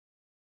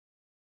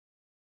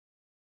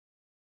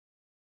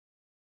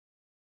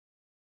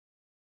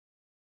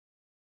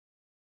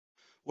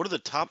What are the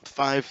top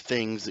 5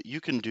 things that you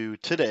can do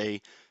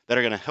today that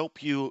are going to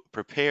help you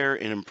prepare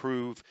and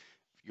improve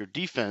your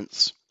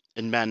defense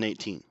in Madden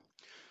 18?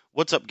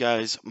 What's up,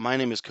 guys? My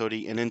name is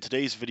Cody, and in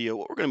today's video,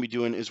 what we're going to be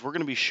doing is we're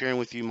going to be sharing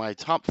with you my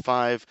top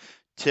 5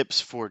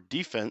 tips for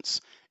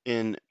defense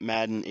in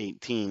Madden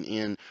 18.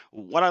 And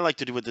what I like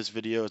to do with this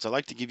video is I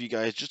like to give you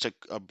guys just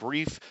a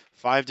brief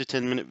 5 to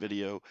 10 minute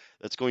video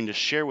that's going to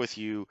share with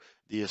you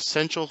the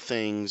essential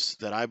things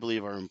that I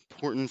believe are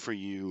important for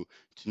you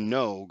to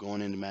know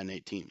going into Madden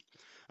 18.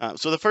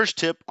 So the first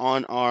tip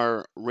on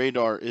our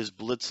radar is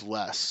blitz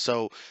less.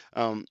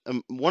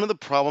 One of the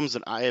problems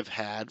that I have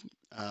had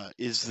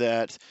is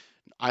that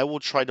I will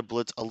try to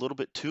blitz a little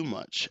bit too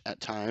much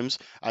at times.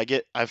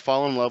 I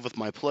fall in love with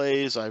my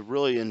plays. I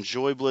really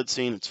enjoy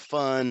blitzing. It's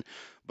fun.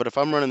 But if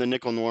I'm running the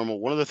nickel normal,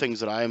 one of the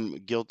things that I'm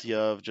guilty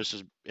of,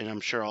 and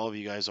I'm sure all of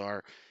you guys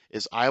are,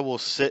 is I will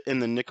sit in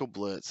the nickel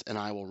blitz and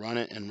I will run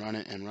it and run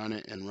it and run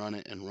it and run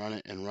it and run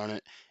it and run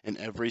it. And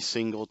every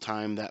single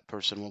time that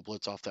person will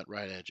blitz off that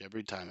right edge,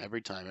 every time,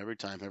 every time, every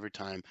time, every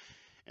time.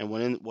 And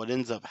what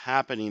ends up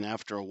happening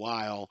after a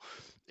while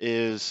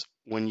is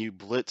when you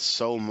blitz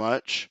so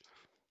much,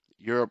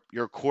 your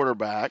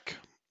quarterback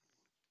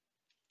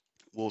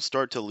will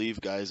start to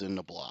leave guys in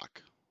the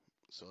block.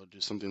 So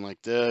do something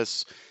like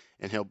this,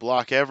 and he'll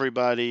block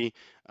everybody,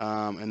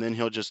 and then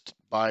he'll just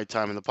buy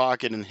time in the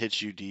pocket and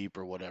hit you deep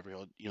or whatever.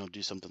 He'll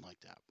do something like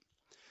that.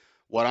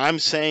 What I'm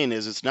saying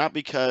is, it's not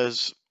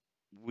because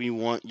we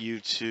want you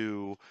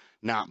to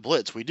not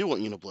blitz. We do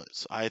want you to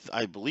blitz. I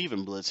believe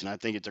in blitzing. I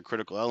think it's a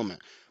critical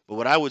element. But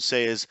what I would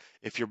say is,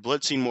 if you're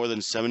blitzing more than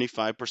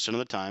 75% of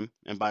the time,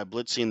 and by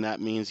blitzing that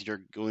means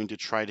you're going to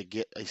try to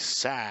get a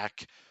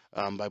sack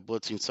by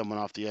blitzing someone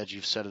off the edge,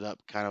 you've set it up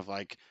kind of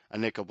like a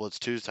nickel blitz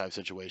 2 type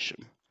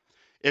situation.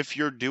 If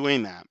you're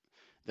doing that,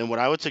 then what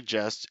I would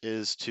suggest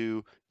is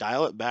to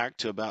dial it back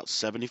to about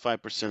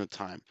 75% of the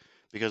time.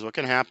 Because what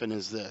can happen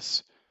is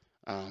this.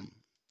 Um,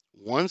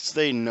 Once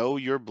they know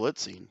you're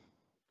blitzing,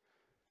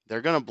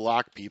 they're going to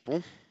block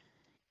people.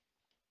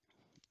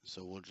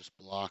 So we'll just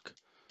block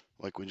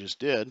like we just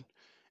did.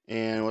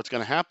 And what's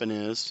going to happen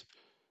is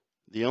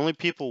the only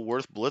people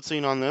worth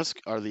blitzing on this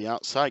are the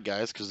outside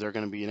guys because they're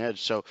going to be an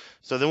edge. So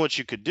then what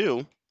you could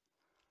do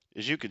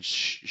is you could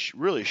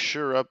really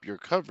sure up your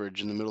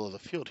coverage in the middle of the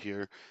field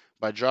here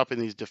by dropping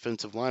these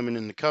defensive linemen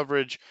into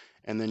coverage,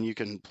 and then you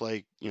can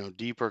play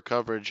deeper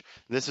coverage.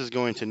 This is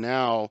going to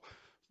now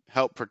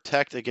help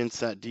protect against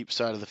that deep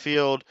side of the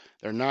field.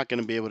 They're not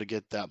going to be able to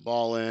get that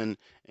ball in,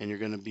 and you're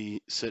going to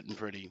be sitting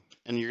pretty.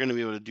 And you're going to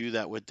be able to do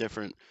that with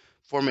different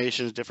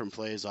formations, different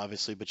plays,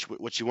 obviously. But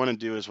what you want to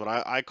do is what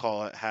I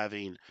call it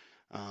having,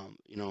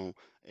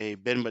 a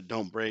bend but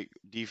don't break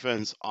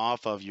defense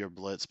off of your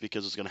blitz,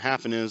 because what's going to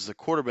happen is the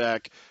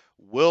quarterback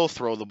will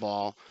throw the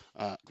ball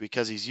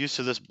because he's used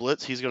to this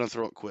blitz. He's going to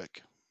throw it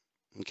quick,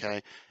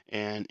 okay,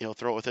 and he'll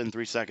throw it within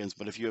 3 seconds.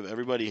 But if you have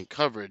everybody in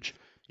coverage,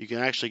 you can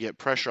actually get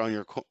pressure on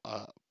your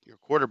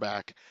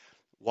quarterback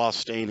while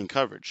staying in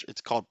coverage.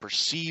 It's called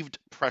perceived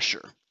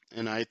pressure.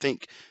 And I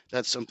think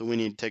that's something we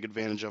need to take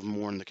advantage of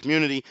more in the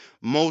community.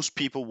 Most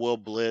people will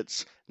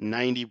blitz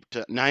 90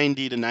 to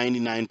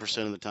 99%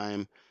 of the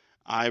time.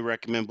 I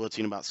recommend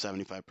blitzing about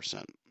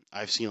 75%.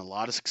 I've seen a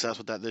lot of success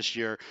with that this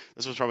year.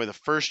 This was probably the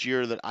first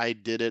year that I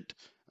did it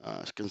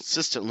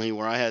consistently,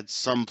 where I had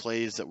some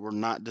plays that were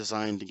not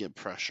designed to get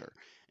pressure,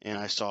 and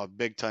I saw a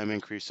big time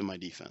increase in my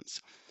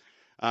defense.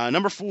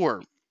 Number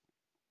 4,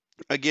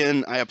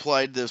 again, I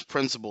applied this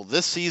principle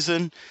this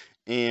season,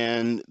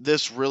 and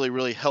this really,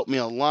 really helped me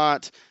a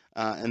lot,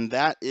 and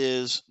that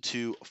is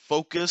to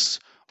focus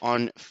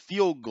on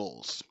field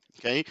goals.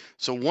 Okay,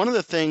 so one of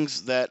the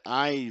things that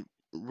I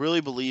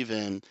really believe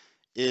in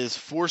is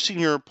forcing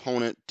your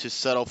opponent to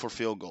settle for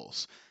field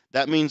goals.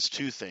 That means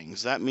 2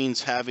 things. That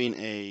means having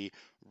a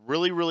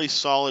really, really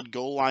solid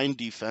goal line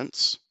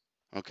defense.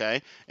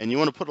 Okay, and you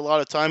want to put a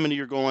lot of time into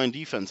your goal line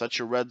defense. That's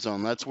your red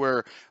zone. That's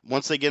where,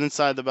 once they get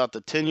inside about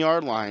the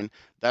 10-yard line,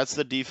 that's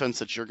the defense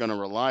that you're going to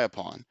rely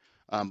upon.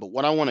 But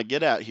what I want to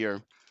get at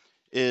here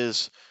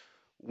is,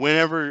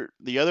 whenever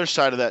the other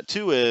side of that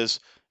too is,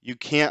 you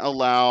can't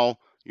allow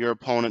your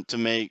opponent to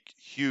make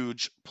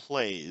huge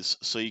plays.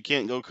 So you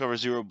can't go cover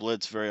 0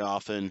 blitz very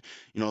often.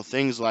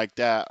 Things like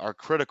that are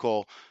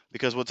critical,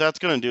 because what that's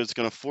going to do is it's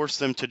going to force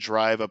them to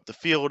drive up the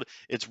field.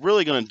 It's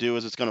really going to do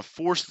is it's going to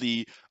force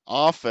the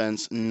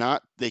offense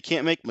they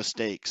can't make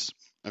mistakes.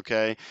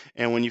 Okay,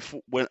 and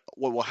what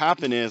will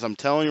happen is, I'm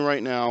telling you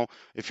right now,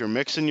 if you're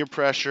mixing your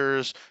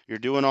pressures, you're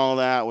doing all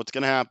that, what's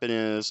going to happen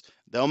is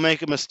they'll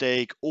make a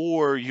mistake,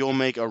 or you'll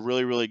make a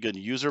really, really good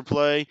user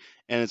play,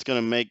 and it's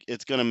going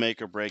to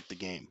make or break the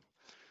game.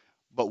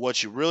 But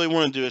what you really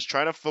want to do is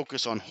try to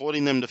focus on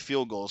holding them to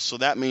field goals. So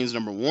that means,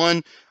 number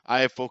 1,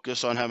 I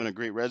focus on having a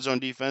great red zone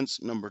defense.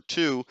 Number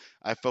 2,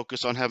 I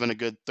focus on having a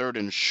good 3rd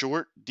and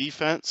short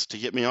defense to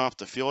get me off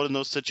the field in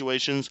those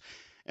situations.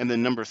 And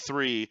then number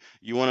 3,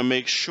 you want to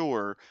make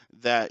sure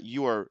that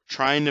you are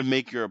trying to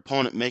make your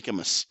opponent make a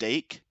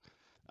mistake,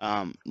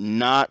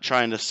 not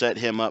trying to set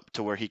him up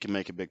to where he can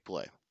make a big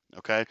play.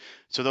 Okay,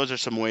 so those are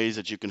some ways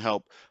that you can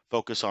help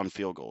focus on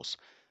field goals.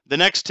 The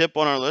next tip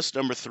on our list,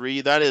 number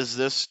 3, that is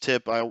this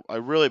tip. I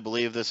really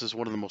believe this is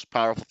one of the most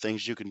powerful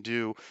things you can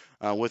do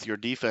with your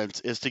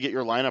defense is to get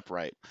your lineup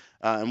right.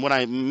 And what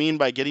I mean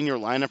by getting your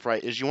lineup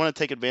right is you want to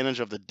take advantage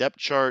of the depth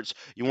charts.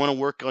 You want to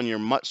work on your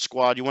MUT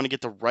squad. You want to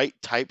get the right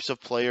types of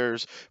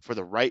players for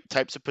the right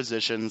types of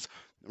positions.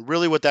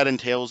 Really, what that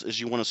entails is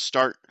you want to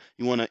start,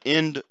 you want to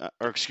end,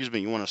 or excuse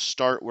me, you want to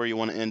start where you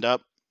want to end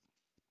up.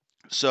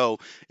 So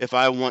if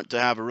I want to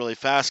have a really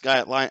fast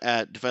guy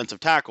at defensive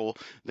tackle,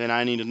 then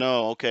I need to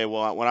know, okay,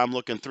 well, when I'm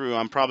looking through,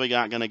 I'm probably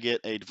not going to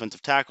get a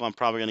defensive tackle. I'm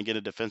probably going to get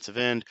a defensive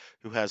end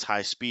who has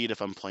high speed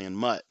if I'm playing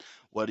MUT.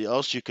 What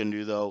else you can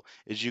do though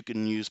is you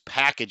can use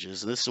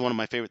packages, and this is one of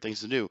my favorite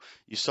things to do.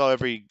 You saw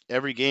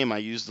every game I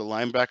use the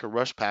linebacker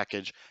rush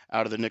package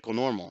out of the nickel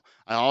normal.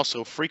 I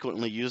also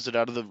frequently used it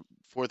out of the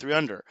 4-3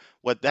 under.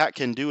 What that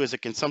can do is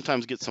it can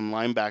sometimes get some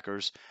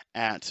linebackers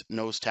at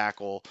nose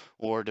tackle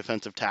or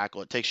defensive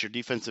tackle. It takes your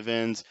defensive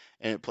ends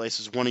and it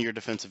places one of your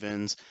defensive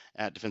ends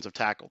at defensive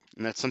tackle.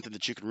 And that's something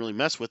that you can really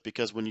mess with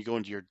because when you go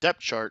into your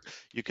depth chart,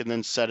 you can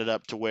then set it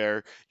up to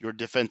where your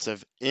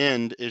defensive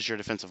end is your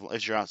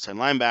outside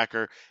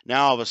linebacker.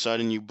 Now all of a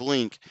sudden you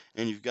blink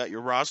and you've got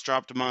your roster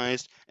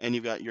optimized and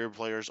you've got your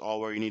players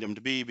all where you need them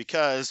to be,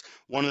 because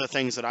one of the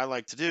things that I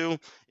like to do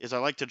is I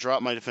like to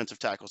drop my defensive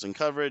tackles in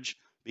coverage,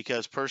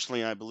 because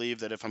personally I believe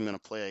that if I'm going to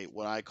play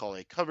what I call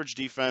a coverage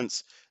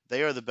defense,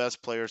 they are the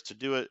best players to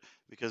do it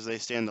because they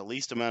stand the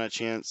least amount of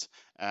chance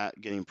at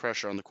getting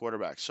pressure on the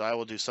quarterback. So I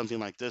will do something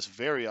like this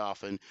very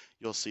often.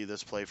 You'll see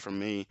this play from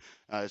me.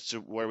 It's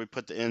where we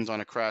put the ends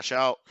on a crash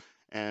out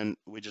and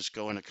we just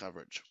go into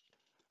coverage.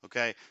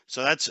 Okay,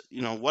 so that's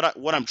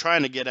what I'm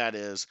trying to get at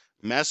is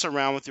mess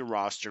around with your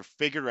roster,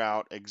 figure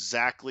out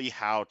exactly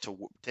how to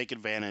take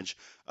advantage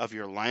of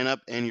your lineup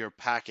and your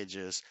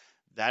packages.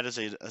 That is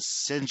an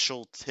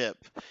essential tip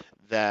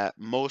that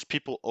most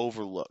people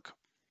overlook.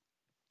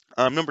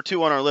 Number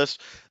 2 on our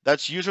list,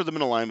 that's user the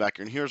middle linebacker,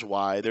 and here's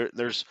why.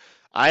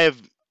 I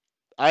have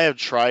I have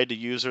tried to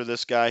user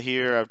this guy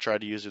here. I've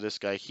tried to user this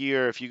guy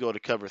here. If you go to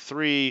cover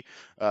 3,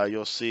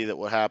 you'll see that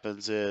what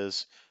happens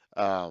is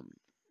um,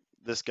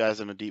 this guy's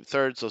in a deep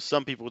third. So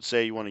some people would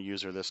say you want to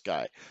user this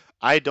guy.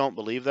 I don't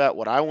believe that.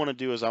 What I want to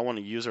do is I want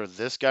to user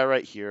this guy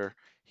right here.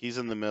 He's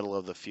in the middle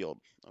of the field.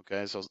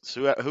 Okay, so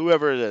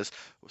whoever it is,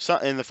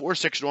 in the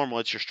 4-6 normal,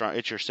 it's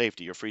your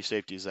safety. Your free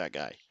safety is that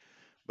guy.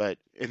 But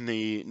in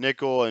the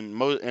nickel and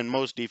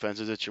most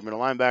defenses, it's your middle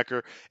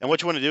linebacker. And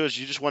what you want to do is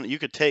you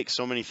could take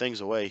so many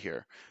things away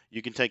here.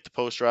 You can take the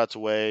post routes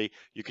away.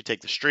 You could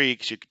take the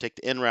streaks. You could take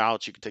the in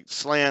routes. You could take the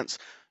slants.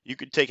 You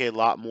could take a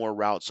lot more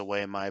routes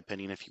away, in my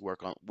opinion, if you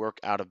work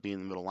out of being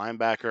the middle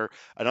linebacker.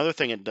 Another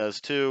thing it does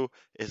too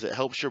is it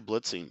helps your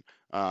blitzing.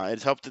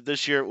 It's helped it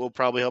this year. It will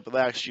probably help it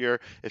last year.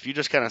 If you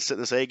just kind of sit in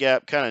this A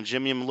gap, kind of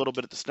jimmy him a little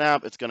bit at the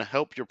snap, it's going to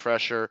help your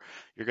pressure.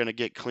 You're going to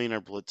get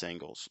cleaner blitz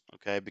angles,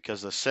 okay?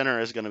 Because the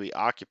center is going to be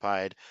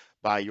occupied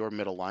by your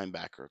middle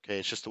linebacker, okay?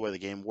 It's just the way the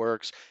game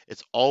works.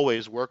 It's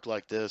always worked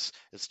like this.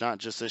 It's not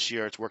just this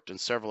year. It's worked in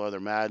several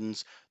other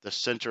Maddens. The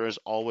center is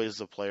always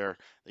the player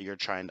that you're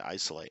trying to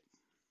isolate.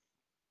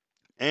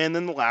 And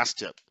then the last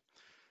tip.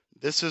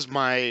 This is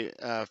my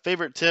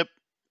favorite tip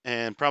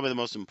and probably the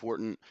most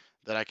important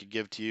that I could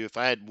give to you. If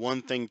I had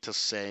one thing to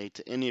say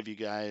to any of you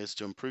guys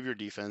to improve your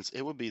defense,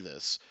 it would be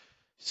this: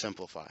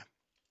 simplify.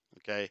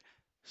 Okay?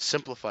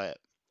 Simplify it.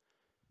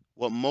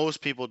 What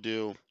most people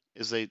do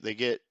is they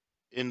get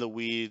in the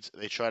weeds,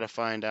 they try to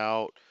find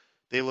out,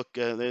 they'll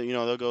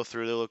go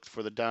through, they look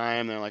for the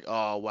dime, they're like,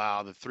 oh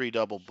wow, the 3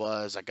 double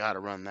buzz, I got to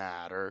run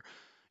that, or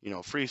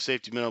free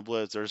safety middle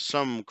blitz, there's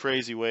some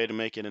crazy way to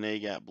make it an A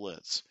gap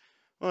blitz.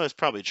 Well, that's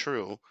probably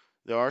true.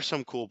 There are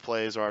some cool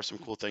plays, there are some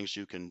cool things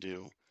you can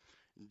do.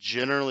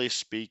 Generally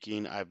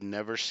speaking, I've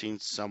never seen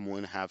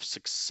someone have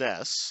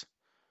success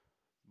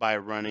by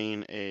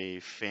running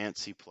a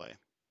fancy play.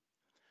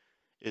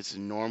 It's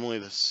normally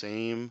the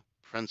same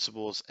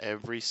principles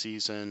every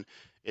season.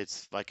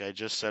 It's like I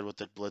just said with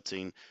the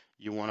blitzing.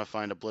 You want to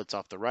find a blitz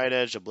off the right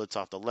edge, a blitz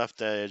off the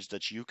left edge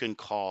that you can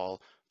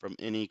call from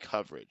any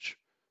coverage.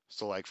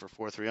 So like for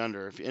 4-3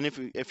 under,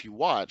 if you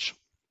watch,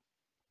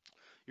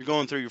 you're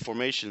going through your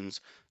formations,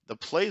 the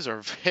plays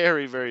are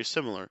very, very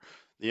similar.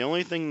 The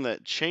only thing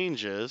that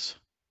changes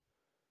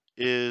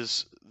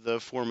is the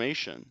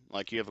formation.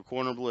 Like you have a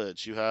corner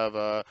blitz, you have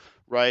a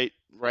right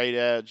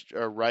edge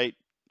or right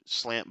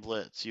slant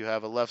blitz, you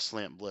have a left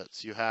slant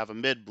blitz, you have a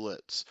mid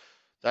blitz.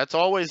 That's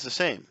always the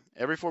same.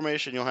 Every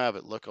formation you'll have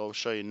it. Look, I'll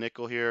show you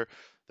nickel here.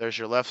 There's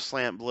your left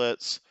slant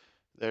blitz.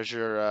 There's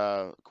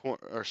your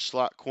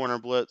slot corner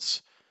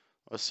blitz.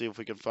 Let's see if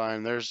we can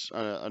find. There's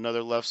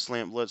another left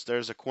slant blitz.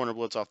 There's a corner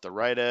blitz off the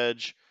right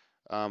edge.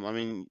 I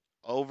mean,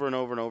 over and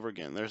over and over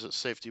again. There's a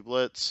safety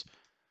blitz.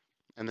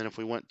 And then if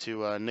we went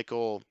to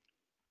nickel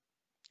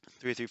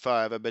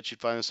 3-5, I bet you'd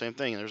find the same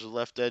thing. There's a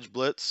left edge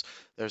blitz.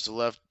 There's a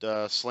left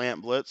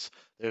slant blitz.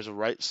 There's a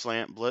right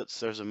slant blitz.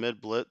 There's a mid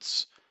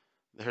blitz.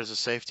 there's a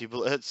safety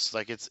blitz.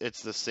 Like it's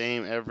the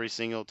same every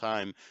single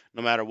time,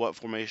 no matter what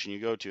formation you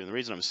go to. And the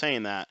reason I'm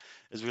saying that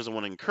is because I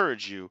want to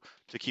encourage you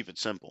to keep it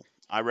simple.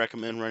 I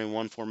recommend running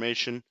one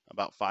formation,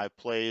 about 5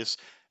 plays,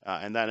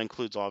 and that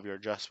includes all of your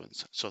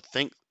adjustments. So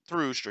think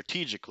through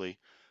strategically.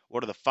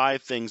 What are the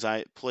 5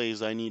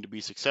 plays I need to be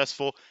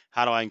successful?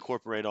 How do I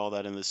incorporate all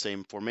that in the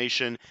same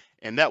formation?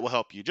 And that will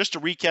help you. Just to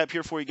recap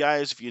here for you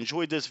guys, if you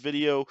enjoyed this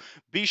video,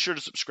 be sure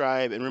to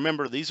subscribe. And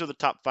remember, these are the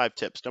top 5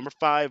 tips. Number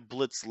 5,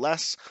 blitz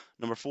less.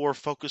 Number 4,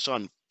 focus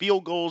on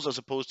field goals as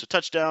opposed to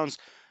touchdowns.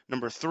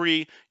 Number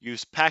 3,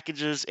 use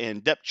packages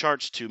and depth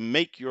charts to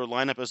make your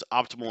lineup as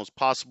optimal as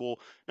possible.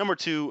 Number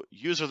 2,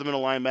 use the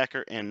middle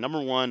linebacker. And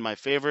number 1, my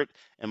favorite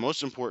and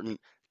most important,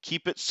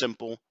 keep it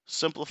simple,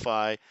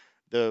 simplify.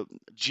 The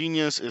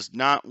genius is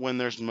not when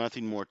there's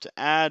nothing more to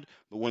add,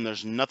 but when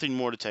there's nothing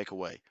more to take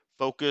away.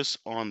 Focus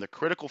on the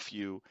critical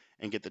few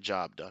and get the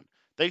job done.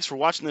 Thanks for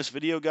watching this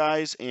video,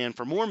 guys, and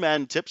for more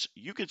Madden tips,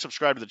 you can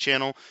subscribe to the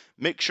channel.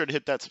 Make sure to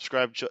hit that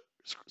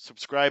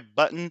subscribe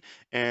button,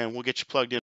 and we'll get you plugged in.